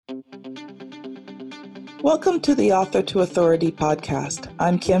Welcome to the Author to Authority podcast.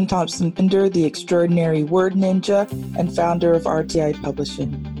 I'm Kim Thompson-Pinder, the extraordinary word ninja and founder of RTI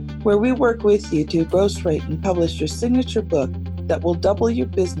Publishing, where we work with you to ghostwrite and publish your signature book that will double your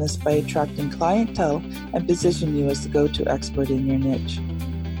business by attracting clientele and position you as the go-to expert in your niche.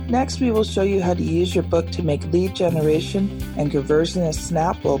 Next, we will show you how to use your book to make lead generation and conversion a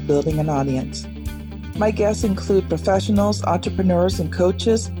snap while building an audience. My guests include professionals, entrepreneurs, and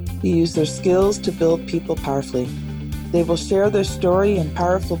coaches who use their skills to build people powerfully. They will share their story and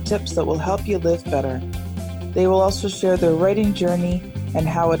powerful tips that will help you live better. They will also share their writing journey and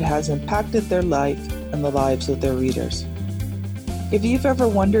how it has impacted their life and the lives of their readers. If you've ever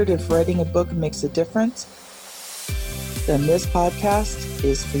wondered if writing a book makes a difference, then this podcast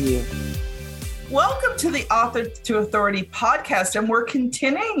is for you. Welcome to the Author to Authority podcast, and we're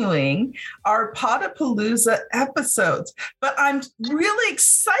continuing our Podapalooza episodes. But I'm really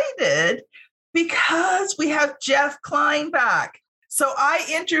excited because we have Jeff Klein back. So I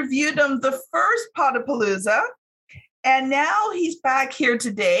interviewed him the first Podapalooza, and now he's back here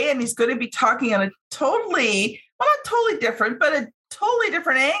today, and he's going to be talking on a totally different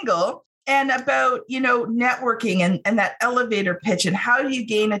angle. And about, networking and that elevator pitch and how do you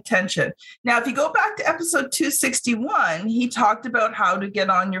gain attention. Now, if you go back to episode 261, he talked about how to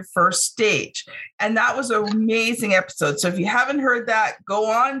get on your first stage. And that was an amazing episode. So if you haven't heard that, go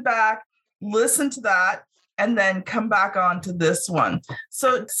on back, listen to that, and then come back on to this one.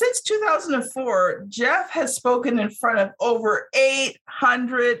 So since 2004, Jeff has spoken in front of over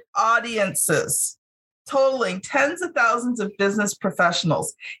 800 audiences, totaling tens of thousands of business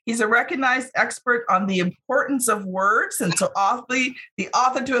professionals. He's a recognized expert on the importance of words. And so the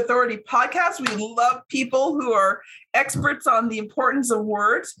Author to Authority podcast, we love people who are experts on the importance of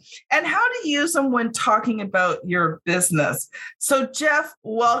words and how to use them when talking about your business. So Jeff,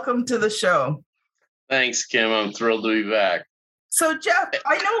 welcome to the show. Thanks, Kim. I'm thrilled to be back. So, Jeff,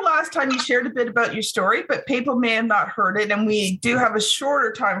 I know last time you shared a bit about your story, but people may have not heard it, and we do have a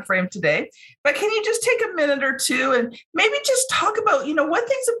shorter time frame today. But can you just take a minute or two and maybe just talk about, what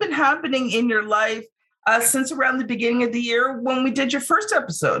things have been happening in your life since around the beginning of the year when we did your first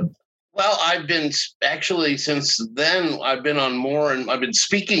episode? Well, I've been actually since then, I've been on more and I've been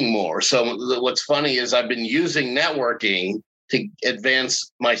speaking more. So what's funny is I've been using networking to advance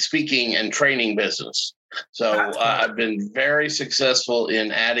my speaking and training business. So I've been very successful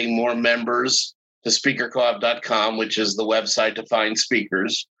in adding more members to speakercoop.com, which is the website to find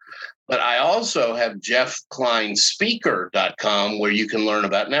speakers. But I also have jeffkleinspeaker.com where you can learn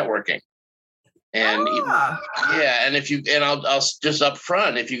about networking. And I'll just up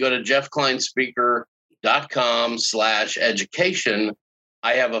front, if you go to jeffkleinspeaker.com/education,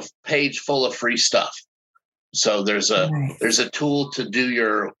 I have a page full of free stuff. So there's a tool to do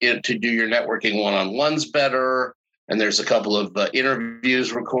your networking one-on-ones better, and there's a couple of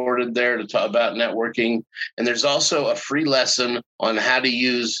interviews recorded there to talk about networking, and there's also a free lesson on how to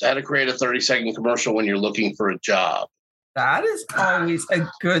create a 30-second commercial when you're looking for a job. That is always a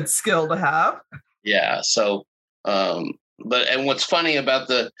good skill to have. Yeah. So, and what's funny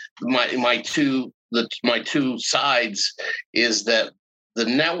about my two sides is that the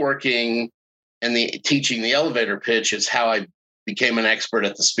networking and the teaching the elevator pitch is how I became an expert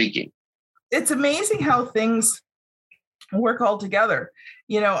at the speaking. It's amazing how things work all together.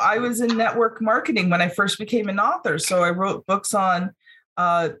 I was in network marketing when I first became an author. So I wrote books on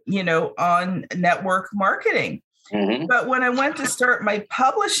network marketing. Mm-hmm. But when I went to start my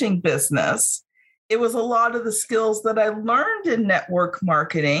publishing business, it was a lot of the skills that I learned in network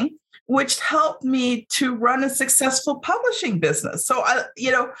marketing, which helped me to run a successful publishing business. So,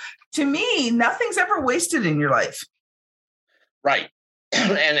 to me, nothing's ever wasted in your life. Right.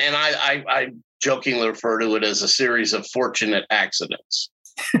 And I jokingly refer to it as a series of fortunate accidents.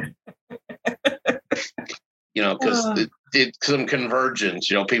 Because some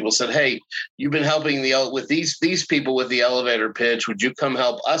convergence. People said, "Hey, you've been helping with these people with the elevator pitch. Would you come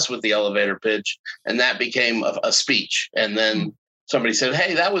help us with the elevator pitch?" And that became a speech. And then somebody said,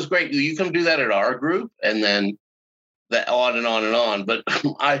 "Hey, that was great. You come do that at our group?" And then that on and on and on. But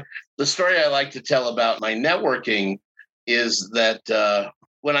the story I like to tell about my networking is that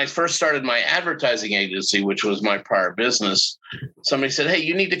when I first started my advertising agency, which was my prior business, somebody said, "Hey,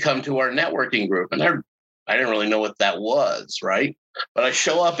 you need to come to our networking group." And I didn't really know what that was, right? But I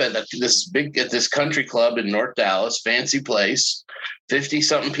show up at this country club in North Dallas, fancy place,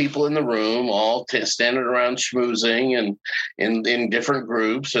 50-something people in the room, all standing around schmoozing and in different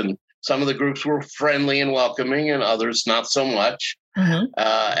groups. And some of the groups were friendly and welcoming and others not so much.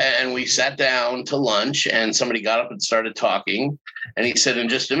 And we sat down to lunch, and somebody got up and started talking. And he said, in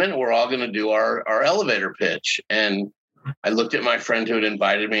just a minute, we're all going to do our elevator pitch. And I looked at my friend who had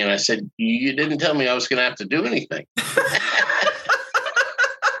invited me, and I said, you didn't tell me I was going to have to do anything.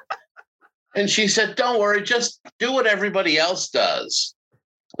 And she said, don't worry, just do what everybody else does.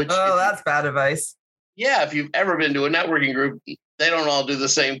 That's bad advice. Yeah, if you've ever been to a networking group, they don't all do the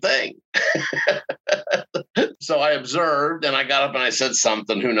same thing. So I observed, and I got up and I said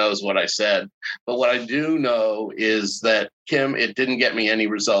something. Who knows what I said? But what I do know is that, Kim, it didn't get me any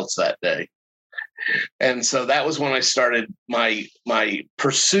results that day. And so that was when I started my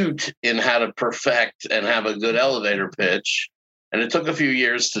pursuit in how to perfect and have a good elevator pitch. And it took a few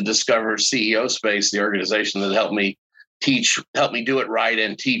years to discover CEO Space, the organization that helped me do it right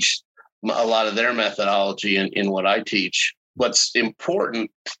and teach a lot of their methodology in what I teach. What's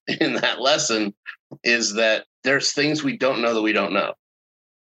important in that lesson is that there's things we don't know that we don't know.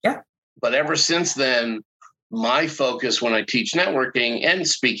 Yeah. But ever since then, my focus when I teach networking and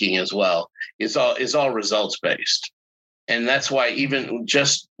speaking as well is all results based. And that's why even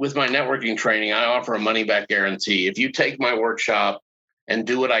just with my networking training, I offer a money back guarantee. If you take my workshop and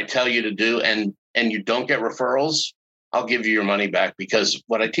do what I tell you to do and you don't get referrals, I'll give you your money back, because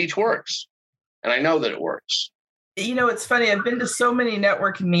what I teach works. And I know that it works. It's funny. I've been to so many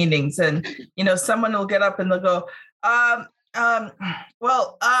networking meetings, and, someone will get up and they'll go,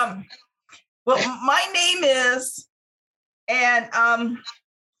 well, my name is, and I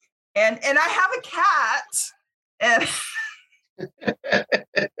have a cat, and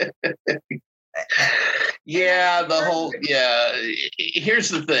here's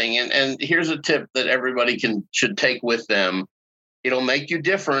the thing. And here's a tip that everybody should take with them. It'll make you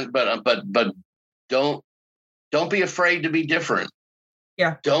different, but don't be afraid to be different.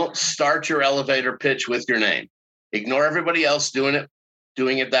 Yeah. Don't start your elevator pitch with your name. Ignore everybody else doing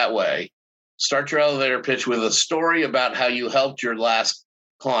it that way. Start your elevator pitch with a story about how you helped your last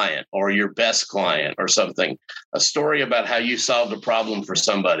client or your best client or something. A story about how you solved a problem for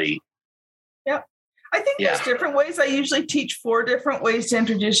somebody. Yeah. I think there's different ways. I usually teach 4 different ways to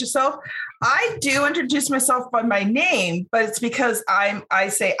introduce yourself. I do introduce myself by my name, but it's because I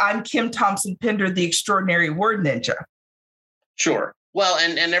say I'm Kim Thompson Pinder, the extraordinary word ninja. Sure. Well,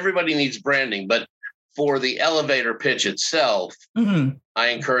 and everybody needs branding, but for the elevator pitch itself, I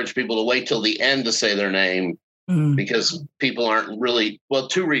encourage people to wait till the end to say their name, because people aren't really,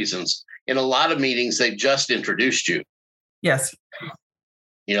 2 reasons. In a lot of meetings, they've just introduced you. Yes.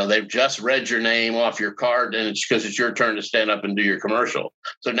 They've just read your name off your card, and it's because it's your turn to stand up and do your commercial.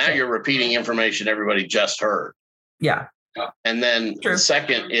 So now you're repeating information everybody just heard. Yeah. And then the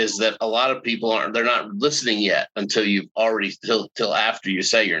second is that a lot of people they're not listening yet until you've already, till after you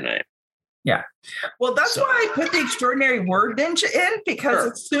say your name. Yeah. Well, that's why I put the extraordinary word ninja in,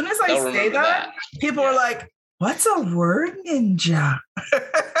 because as soon as I say that, people are like, what's a word ninja?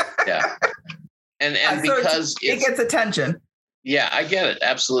 Yeah. And so because it gets attention. Yeah, I get it.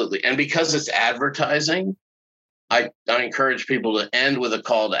 Absolutely. And because it's advertising, I encourage people to end with a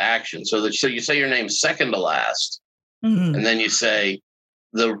call to action. So you say your name second to last, and then you say,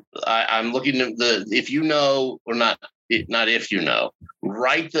 I'm looking at if you know, or not if you know,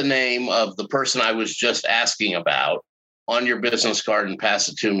 write the name of the person I was just asking about on your business card and pass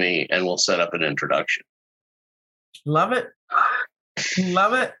it to me, and we'll set up an introduction. Love it.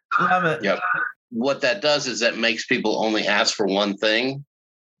 Love it. Love it. Yep. What that does is that makes people only ask for one thing,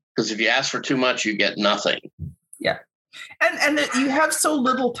 because if you ask for too much, you get nothing. Yeah. And you have so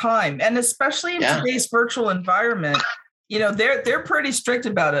little time, and especially in today's virtual environment, they're pretty strict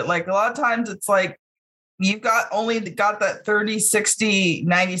about it. Like a lot of times it's like, you've got that 30, 60,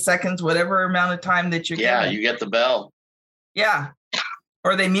 90 seconds, whatever amount of time that you're getting. You get the bell. Yeah.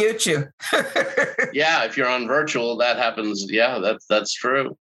 Or they mute you. Yeah. If you're on virtual, that happens. Yeah, that's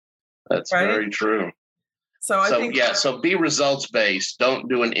true. That's right? Very true. So be results based. Don't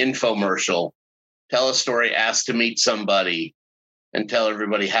do an infomercial. Tell a story, ask to meet somebody, and tell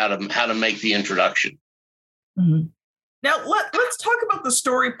everybody how to make the introduction. Mm-hmm. Now let's talk about the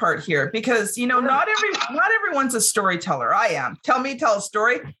story part here, because not everyone's a storyteller. I am. Tell a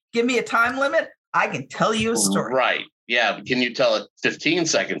story. Give me a time limit. I can tell you a story. Right. Yeah. But can you tell a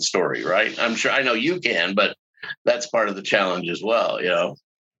 15-second story? Right. I know you can, but that's part of the challenge as well.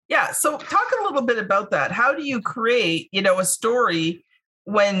 Yeah. So talk a little bit about that. How do you create, a story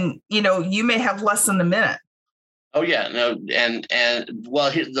when, you may have less than a minute? Oh, yeah. No. And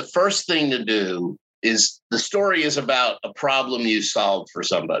the first thing to do is the story is about a problem you solved for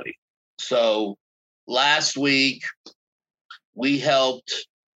somebody. So last week we helped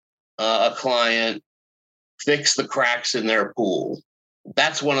a client fix the cracks in their pool.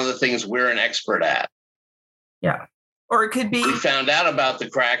 That's one of the things we're an expert at. Yeah. Or it could be. We found out about the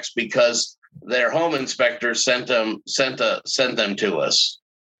cracks because their home inspector sent them to us.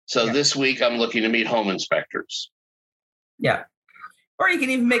 So this week I'm looking to meet home inspectors. Yeah. Or you can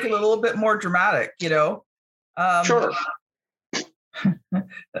even make it a little bit more dramatic, Sure.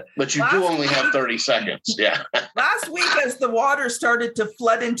 But you do only have 30 seconds. Yeah. Last week, as the water started to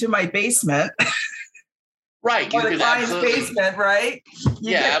flood into my basement. Right. Or the client's basement, right?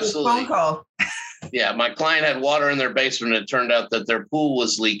 You get absolutely. Phone call. Yeah. My client had water in their basement. It turned out that their pool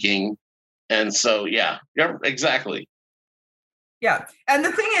was leaking. And so, exactly. Yeah. And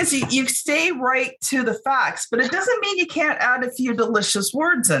the thing is, you stay right to the facts, but it doesn't mean you can't add a few delicious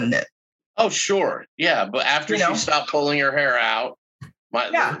words in it. Oh, sure. Yeah. But after she stopped pulling her hair out,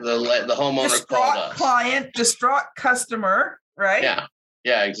 the homeowner distraught called us. Client, distraught customer, right? Yeah.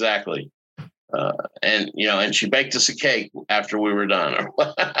 Yeah, exactly. And she baked us a cake after we were done.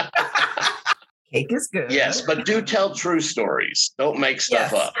 Cake is good. Yes, but do tell true stories. Don't make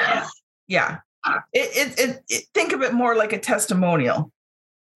stuff up. Yeah. Think of it more like a testimonial.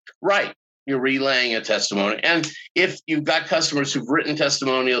 Right. You're relaying a testimony. And if you've got customers who've written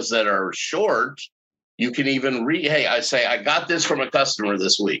testimonials that are short, you can even I got this from a customer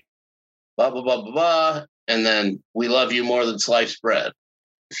this week. Blah, blah, blah, blah, blah. And then we love you more than sliced bread.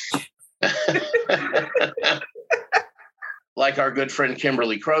 Like our good friend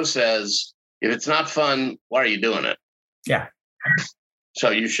Kimberly Crow says, if it's not fun, why are you doing it? Yeah.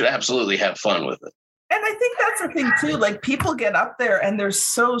 So you should absolutely have fun with it. And I think that's the thing too. Like people get up there and they're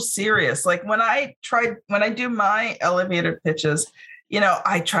so serious. Like when I do my elevator pitches,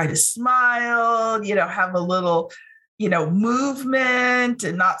 I try to smile, have a little, movement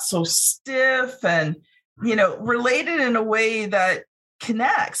and not so stiff and, relate it in a way that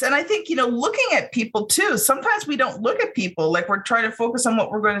connects. And I think, looking at people too, sometimes we don't look at people like we're trying to focus on what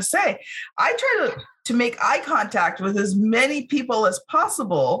we're going to say. I try to make eye contact with as many people as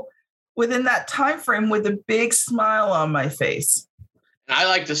possible within that time frame with a big smile on my face. I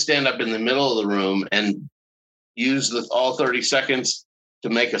like to stand up in the middle of the room and use all 30 seconds to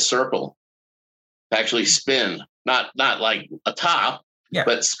make a circle, to actually spin, not like a top,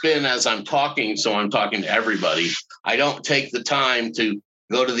 but spin as I'm talking. So I'm talking to everybody. I don't take the time to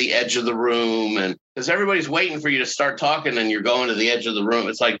go to the edge of the room, and because everybody's waiting for you to start talking and you're going to the edge of the room.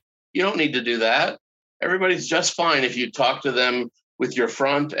 It's like, you don't need to do that. Everybody's just fine if you talk to them with your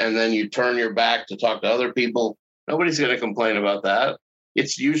front and then you turn your back to talk to other people. Nobody's going to complain about that.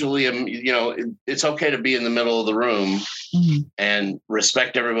 It's usually, it's okay to be in the middle of the room and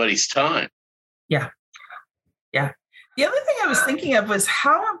respect everybody's time. Yeah. Yeah. The other thing I was thinking of was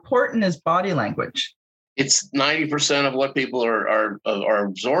how important is body language? It's 90% of what people are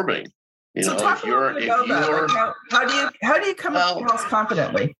absorbing. Talk a little bit about that. Like how do you come across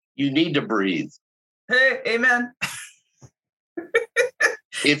confidently? You need to breathe. Hey, amen.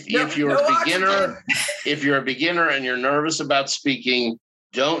 If you're a beginner and you're nervous about speaking,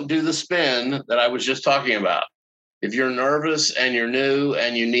 don't do the spin that I was just talking about. If you're nervous and you're new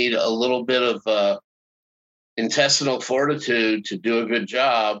and you need a little bit of intestinal fortitude to do a good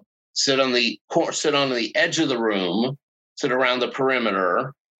job, sit on the edge of the room, sit around the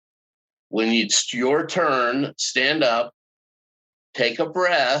perimeter. When it's your turn, stand up, take a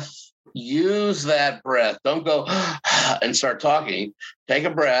breath. Use that breath. Don't go and start talking. Take a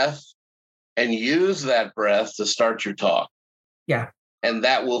breath and use that breath to start your talk. Yeah. And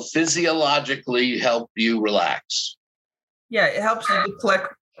that will physiologically help you relax. Yeah, it helps you to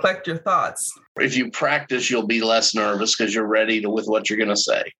collect your thoughts. If you practice, you'll be less nervous because you're ready with what you're going to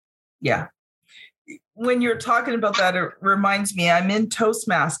say. Yeah. When you're talking about that, it reminds me, I'm in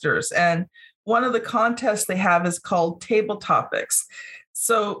Toastmasters, and one of the contests they have is called Table Topics.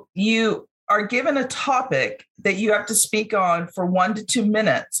 So you are given a topic that you have to speak on for 1 to 2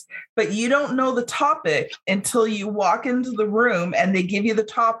 minutes, but you don't know the topic until you walk into the room and they give you the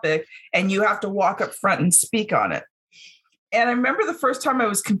topic and you have to walk up front and speak on it. And I remember the first time I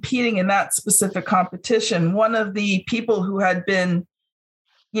was competing in that specific competition, one of the people who had been,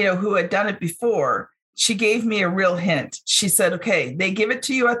 who had done it before, she gave me a real hint. She said, okay, they give it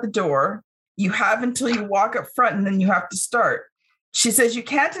to you at the door. You have until you walk up front and then you have to start. She says, you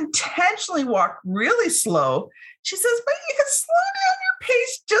can't intentionally walk really slow. She says, but you can slow down your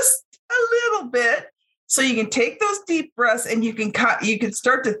pace just a little bit so you can take those deep breaths and you can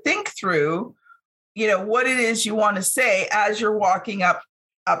start to think through, what it is you want to say as you're walking up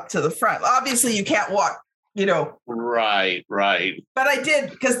to the front. Obviously, you can't walk, Right. But I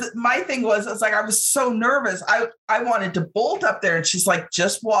did, because my thing was, I was so nervous. I wanted to bolt up there, and she's like,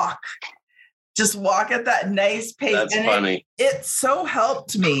 just walk. just walk at that nice pace. That's funny. It so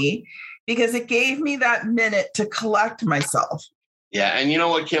helped me because it gave me that minute to collect myself. Yeah. And you know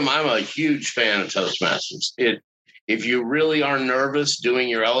what, Kim? I'm a huge fan of Toastmasters. If you really are nervous doing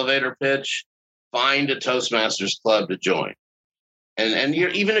your elevator pitch, find a Toastmasters club to join. And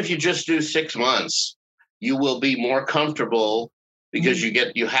even if you just do 6 months, you will be more comfortable because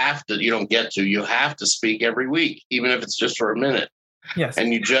you have to speak every week, even if it's just for a minute. Yes.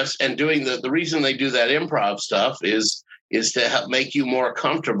 And doing the reason they do that improv stuff is to help make you more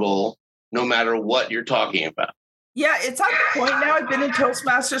comfortable no matter what you're talking about. Yeah, it's at the point now, I've been in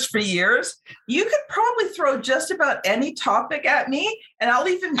Toastmasters for years. You could probably throw just about any topic at me, and I'll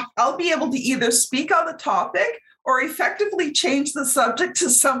be able to either speak on the topic or effectively change the subject to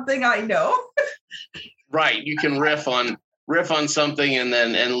something I know. Right. You can riff on something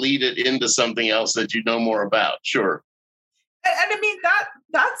and lead it into something else that you know more about. Sure. And I mean,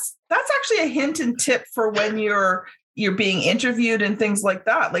 that's actually a hint and tip for when you're being interviewed and things like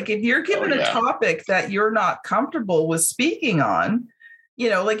that. Like if you're given a topic that you're not comfortable with speaking on,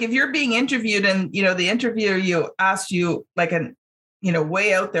 like if you're being interviewed and, the interviewer asked you like an,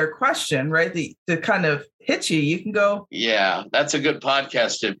 way out there question, right? To kind of hit you, you can go. Yeah, that's a good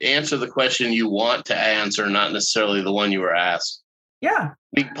podcast tip. Answer the question you want to answer, not necessarily the one you were asked. Yeah.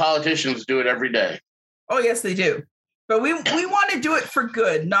 Politicians do it every day. Oh, yes, they do. But we want to do it for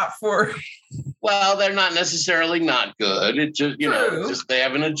good, not for. Well, they're not necessarily not good. It just, just they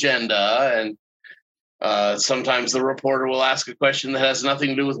have an agenda, and sometimes the reporter will ask a question that has nothing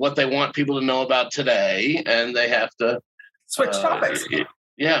to do with what they want people to know about today, and they have to switch topics.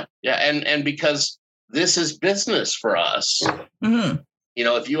 Yeah. And because this is business for us,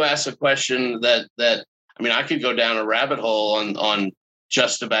 if you ask a question that I could go down a rabbit hole on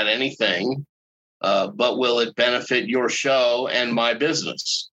just about anything. But will it benefit your show and my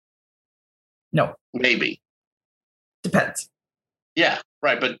business? No. Maybe. Depends. Yeah,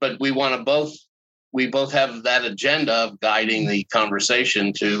 right. But we both have that agenda of guiding the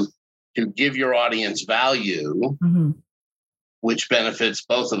conversation to give your audience value, which benefits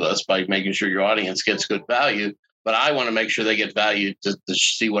both of us by making sure your audience gets good value. But I want to make sure they get value to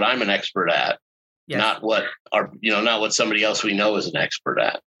see what I'm an expert at, not what somebody else we know is an expert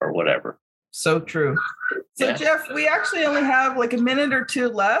at or whatever. So true. So Jeff, we actually only have like a minute or two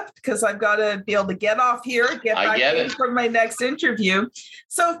left because I've got to be able to get off here, get back in for my next interview.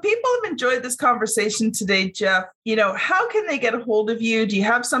 So if people have enjoyed this conversation today, Jeff, how can they get a hold of you? Do you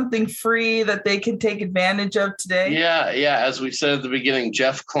have something free that they can take advantage of today? Yeah. As we said at the beginning,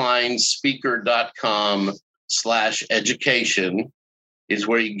 jeffkleinspeaker.com/education is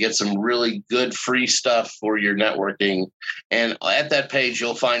where you can get some really good free stuff for your networking. And at that page,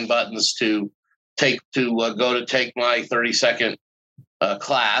 you'll find buttons to go to take my 30-second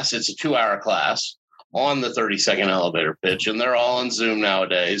class. It's a 2-hour class on the 30-second elevator pitch, and they're all on Zoom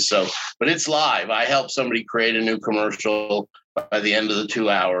nowadays. But it's live. I help somebody create a new commercial by the end of the 2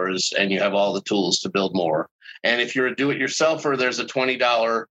 hours, and you have all the tools to build more. And if you're a do-it-yourselfer, there's a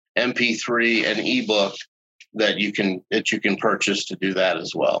 $20 MP3 and ebook that you can purchase to do that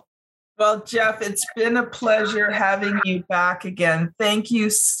as well. Well, Jeff, it's been a pleasure having you back again. Thank you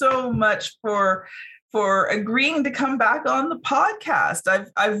so much for agreeing to come back on the podcast.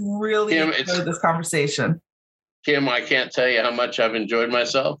 I've really enjoyed this conversation. Kim, I can't tell you how much I've enjoyed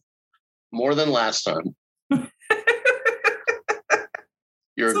myself. More than last time.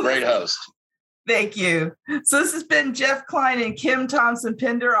 You're a great host. Thank you. So this has been Jeff Klein and Kim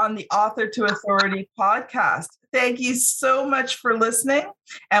Thompson-Pinder on the Author to Authority podcast. Thank you so much for listening,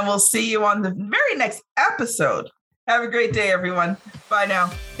 and we'll see you on the very next episode. Have a great day, everyone. Bye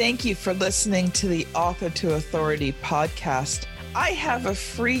now. Thank you for listening to the Author to Authority podcast. I have a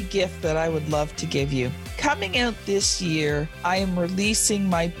free gift that I would love to give you. Coming out this year, I am releasing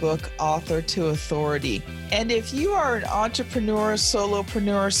my book, Author to Authority. And if you are an entrepreneur,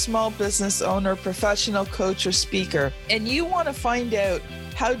 solopreneur, small business owner, professional coach, or speaker, and you want to find out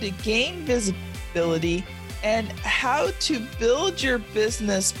how to gain visibility and how to build your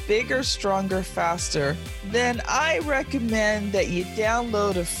business bigger, stronger, faster, then I recommend that you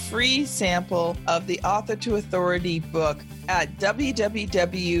download a free sample of the Author to Authority book at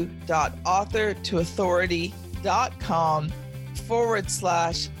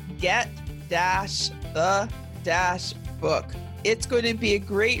www.authortoauthority.com/get-the-book. It's going to be a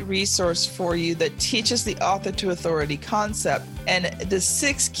great resource for you that teaches the Author to Authority concept and the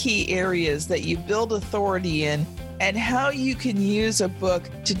 6 key areas that you build authority in and how you can use a book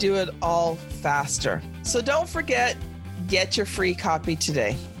to do it all faster. So don't forget, get your free copy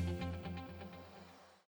today.